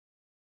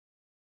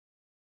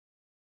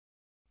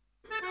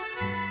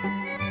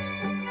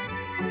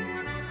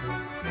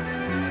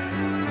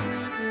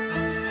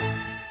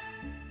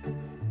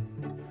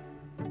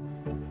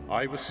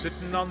I was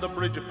sitting on the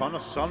bridge upon a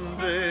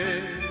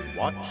Sunday,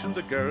 watching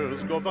the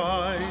girls go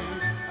by,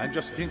 and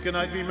just thinking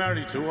I'd be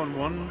married to one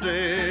one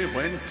day,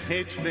 when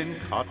Kate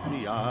Flynn caught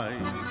me eye.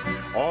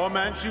 Oh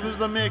man, she was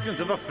the makings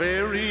of a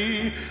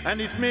fairy,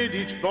 and it made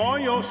each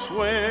boy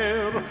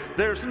swear,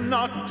 there's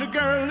not a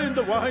girl in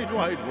the wide,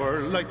 wide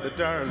world like the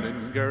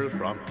darling girl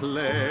from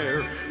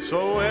Clare.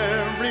 So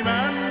every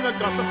man that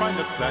got the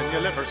finest plan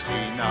you'll ever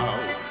see now,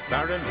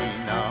 barring me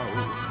now.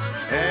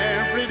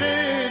 Every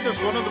day there's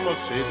one of them will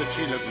say that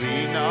she'll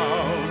agree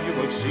now. You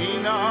will see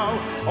now,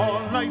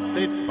 all night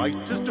they'd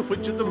fight as to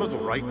which of them was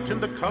right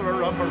in the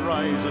colour of her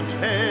eyes and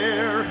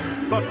hair.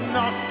 But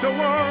not a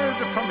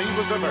word from me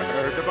was ever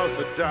heard about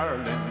the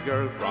darling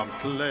girl from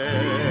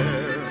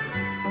Clare.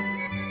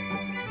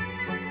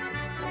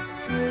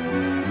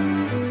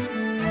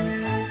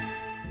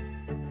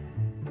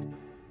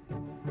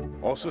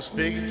 Oh, so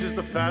fate is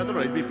the father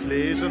I'd be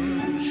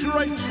pleasing. Sure,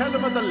 I'll tell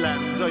him of the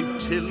land I've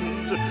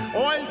tilled.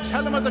 Oh, I'll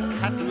tell him of the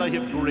cattle I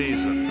have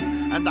grazing,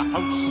 and the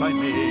house I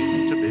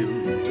made to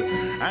build.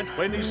 And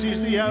when he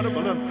sees the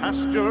arable and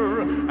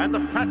pasture, and the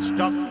fat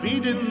stock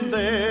feeding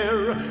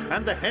there,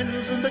 and the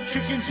hens and the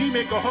chickens, he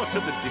may go to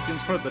the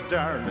dickens for the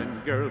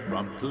darling girl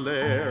from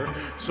Clare.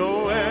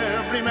 So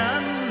every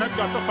man had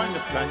got the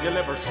finest plan you'll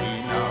ever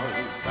see now,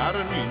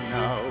 barring me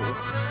now.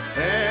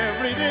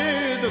 Every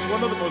day there's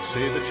one of them will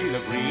say that she'll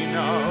agree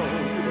now.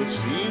 You will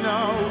see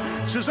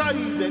now, says I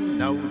then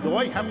now, though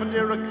I haven't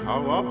e'er a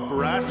cow or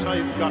brass,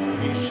 I've got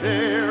me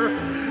share.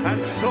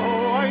 And so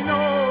I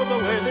know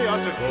the way they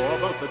ought to go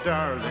about the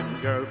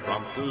darling girl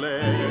from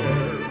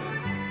Clare.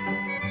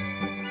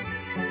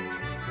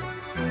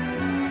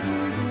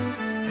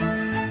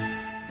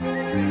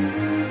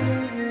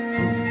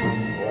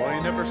 Oh, I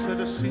never said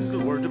a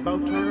single word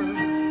about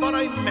her, but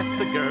I met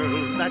the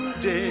girl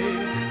that day.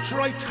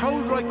 Sure, I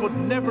told her I could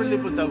never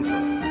live without her,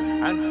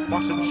 and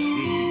wasn't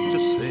she to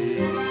say?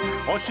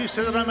 Oh, she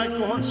said that I might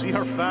go and see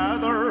her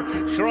father.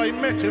 Sure, I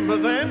met him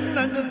then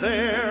and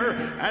there,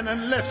 and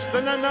in less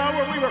than an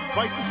hour we were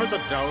fighting for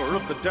the dower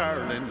of the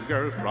darling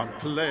girl from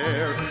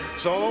Clare.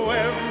 So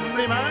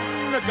every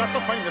man had got the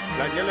finest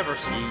plan you'll ever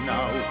see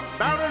now,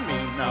 barring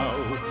me now.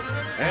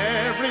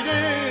 Every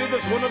day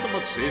there's one of them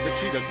would say that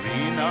she'd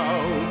agree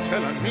now,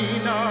 telling me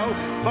now.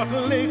 But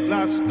late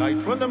last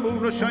night when the moon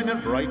was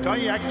shining bright,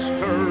 I asked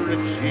her if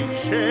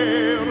she'd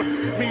share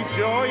me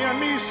joy and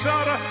me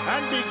sorrow,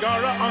 and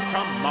begorra on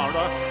tomorrow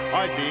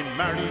I'd be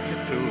married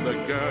to the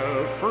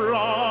girl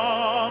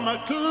from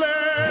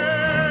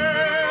Clare.